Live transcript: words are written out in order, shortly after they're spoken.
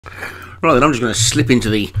Right then, I'm just going to slip into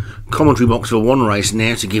the commentary box for one race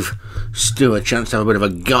now to give Stu a chance to have a bit of a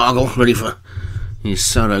gargle, ready for his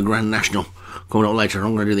solo Grand National coming up later.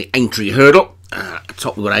 I'm going to do the Aintree hurdle.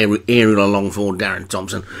 Top we've got Ariel along for Darren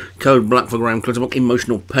Thompson, Code Black for Graham Clutterbuck,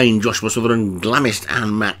 Emotional Pain, Joshua Sutherland, Glamist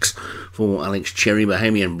and Max for Alex Cherry,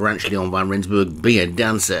 Bohemian Branch, Leon Van Rensburg, Be a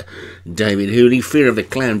Dancer, David Hooley, Fear of the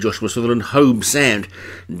Clown, Joshua Sutherland, Hobe Sound,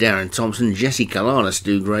 Darren Thompson, Jesse Kalana,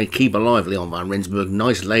 Stu Gray, Keep Alive, Leon Van Rensburg,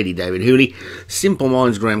 Nice Lady, David Hooley, Simple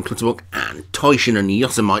Minds, Graham Clutterbuck, and Tyshan and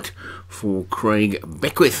Yosemite for Craig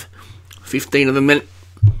Beckwith. 15 of them then.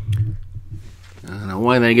 And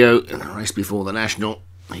away they go in the race before the National,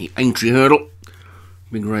 the Aintree hurdle.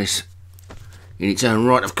 Big race in its own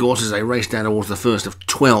right, of course, as they race down towards the first of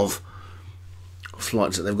 12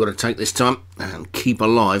 flights that they've got to take this time. And Keep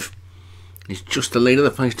Alive is just the leader.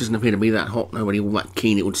 The pace doesn't appear to be that hot. Nobody all that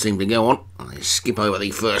keen, it would seem, to go on. And they skip over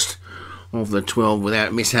the first of the 12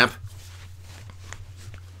 without mishap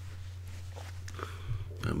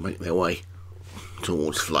and make their way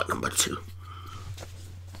towards flight number 2.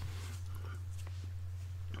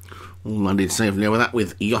 All landed safely over that,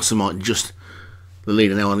 with Yosemite just the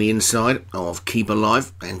leader now on the inside of Keep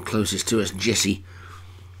Alive, and closest to us Jesse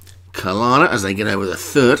Kalana as they get over the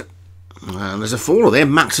third. And there's a faller there.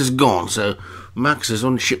 Max has gone, so Max has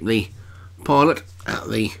unshipped the pilot at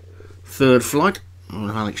the third flight. One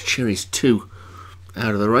of Alex Cherry's 2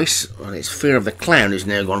 out of the race, and it's Fear of the Clown who's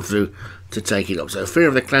now gone through to take it up. So Fear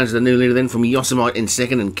of the Clown is the new leader then, from Yosemite in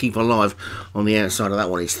second, and Keep Alive on the outside of that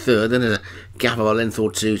one is third. Then there's a gap of a length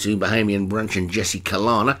or two to Bohemian Branch and Jesse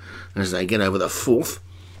Kalana as they get over the fourth,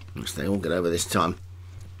 which they all get over this time.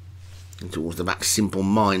 And towards the back, Simple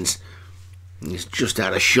Minds is just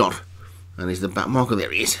out of shot, and is the back marker.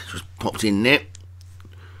 There he is, just popped in there.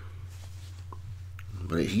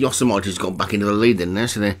 But it's Yosemite who's got back into the lead then now,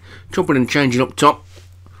 so they're chopping and changing up top.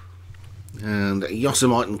 And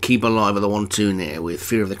Yosemite and Keep Alive are the 1-2 now, with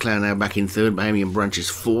Fear of the Clown now back in third, Bohemian Branch is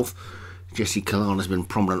fourth. Jesse Kalana has been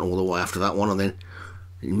prominent all the way after that one, and then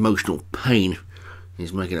Emotional Pain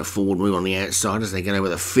is making a forward move on the outside as they get over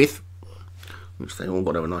the fifth, which they all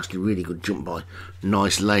got over nicely. Really good jump by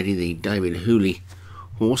Nice Lady, the David Hooley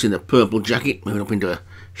horse in the purple jacket, moving up into a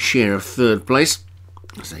share of third place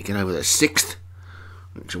as they get over the sixth,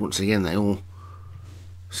 which once again they all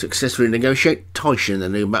successfully negotiate. Tyshan, the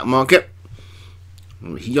new back marker.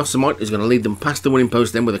 Yosemite is going to lead them past the winning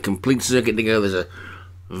post then with a complete circuit to go. There's a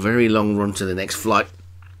very long run to the next flight,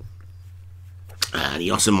 and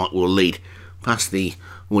Yosemite will lead past the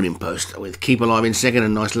winning post with Keep Alive in second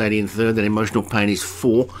and Nice Lady in third. Then Emotional Pain is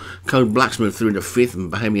 4. Code Black's moved through into fifth, and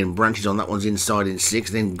Bohemian Branch is on that one's inside in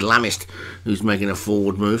sixth. Then Glamist, who's making a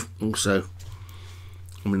forward move, also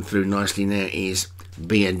coming through nicely now is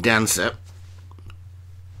Be a Dancer.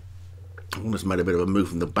 Almost made a bit of a move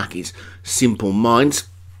from the back is Simple Minds.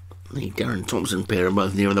 The Darren Thompson pair are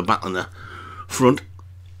both nearer the back than the front.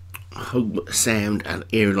 Hope Sound and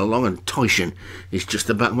Ariel along, and Tyshan is just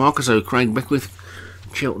the back marker. So Craig Beckwith,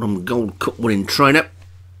 Cheltenham Gold Cup winning trainer,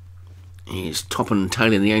 is top and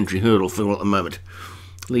tail in the Aintree hurdle field at the moment.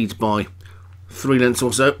 Leads by 3 lengths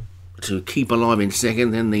or so to Keep Alive in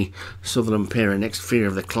second. Then the Sutherland pair are next, Fear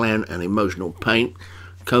of the Clown and Emotional Pain.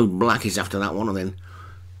 Code Black is after that one, and then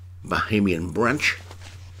Bohemian Branch.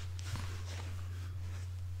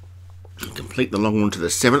 And complete the long run to the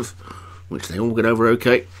 7th, which they all get over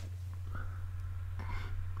okay.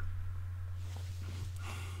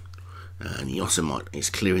 And Yosemite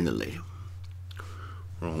is clearing the lead.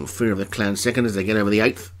 On Fear of the Clown second as they get over the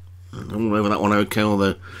 8th. And all over that one okay,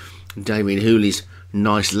 although David Hooley's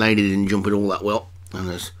Nice Lady didn't jump it all that well and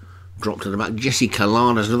has dropped to the back. Jesse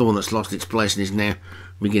Kalana is another one that's lost its place and is now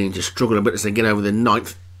beginning to struggle a bit as they get over the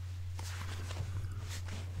 9th.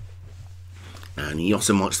 And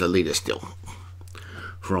Yosemite's the leader still.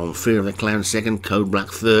 From Fear of the Clown second, Code Black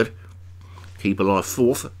third, Keep Alive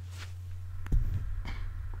fourth.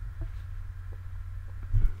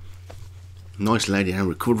 Nice Lady now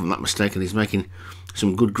recovered from that mistake and is making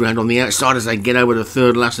some good ground on the outside as they get over the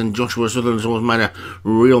third last, and Joshua Sutherland's almost made a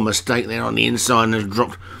real mistake there on the inside and has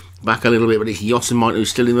dropped back a little bit, but it's Yosemite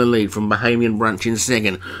who's still in the lead from Bohemian Branch in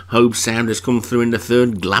second. Hobe Sound has come through into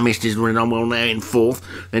third. Glamist is running on well now in fourth.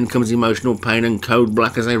 Then comes Emotional Pain and Code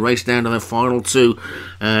Black as they race down to the final 2.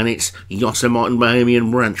 And it's Yosemite and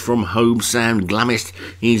Bohemian Branch from Hobe Sound. Glamist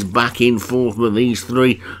is back in fourth, but these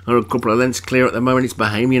 3 are a couple of lengths clear at the moment. It's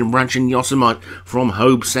Bohemian Branch and Yosemite from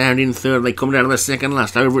Hobe Sound in third. They come down to the second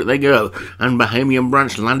last. Over it they go. And Bohemian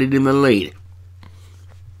Branch landed in the lead.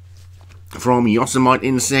 from Yosemite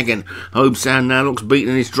in second. Hope Sound now looks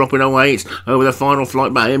beaten and is dropping away. It's over the final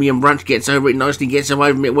flight. Bohemian Branch gets over it nicely, gets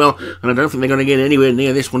away from it well, and I don't think they're going to get anywhere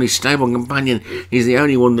near this one. His stable companion is the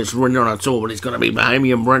only one that's running on at all, but it's going to be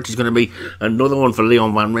Bohemian Branch. It's going to be another one for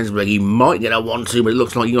Leon van Rensburg. He might get a 1-2, but it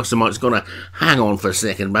looks like Yosemite's going to hang on for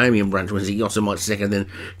second. Bohemian Branch wins it, Yosemite second, then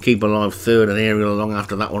Keep Alive third, and Ariel along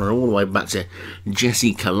after that one, and all the way back to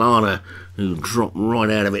Jesse Kalana, who dropped right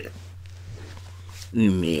out of it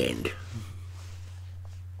in the end.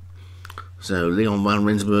 So Leon van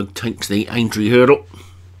Rensburg takes the Aintree hurdle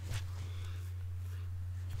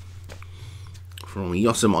from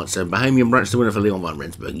Yosemite. So Bohemian Branch the winner for Leon van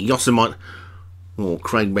Rensburg. Yosemite, or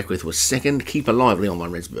Craig Beckwith was second. Keep Alive, Leon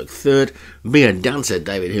van Rensburg third. Be a Dancer,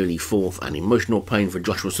 David Hurley fourth. And Emotional Pain for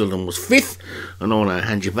Joshua Sutherland was fifth. And I want to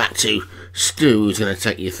hand you back to Stu, who's going to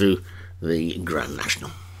take you through the Grand National.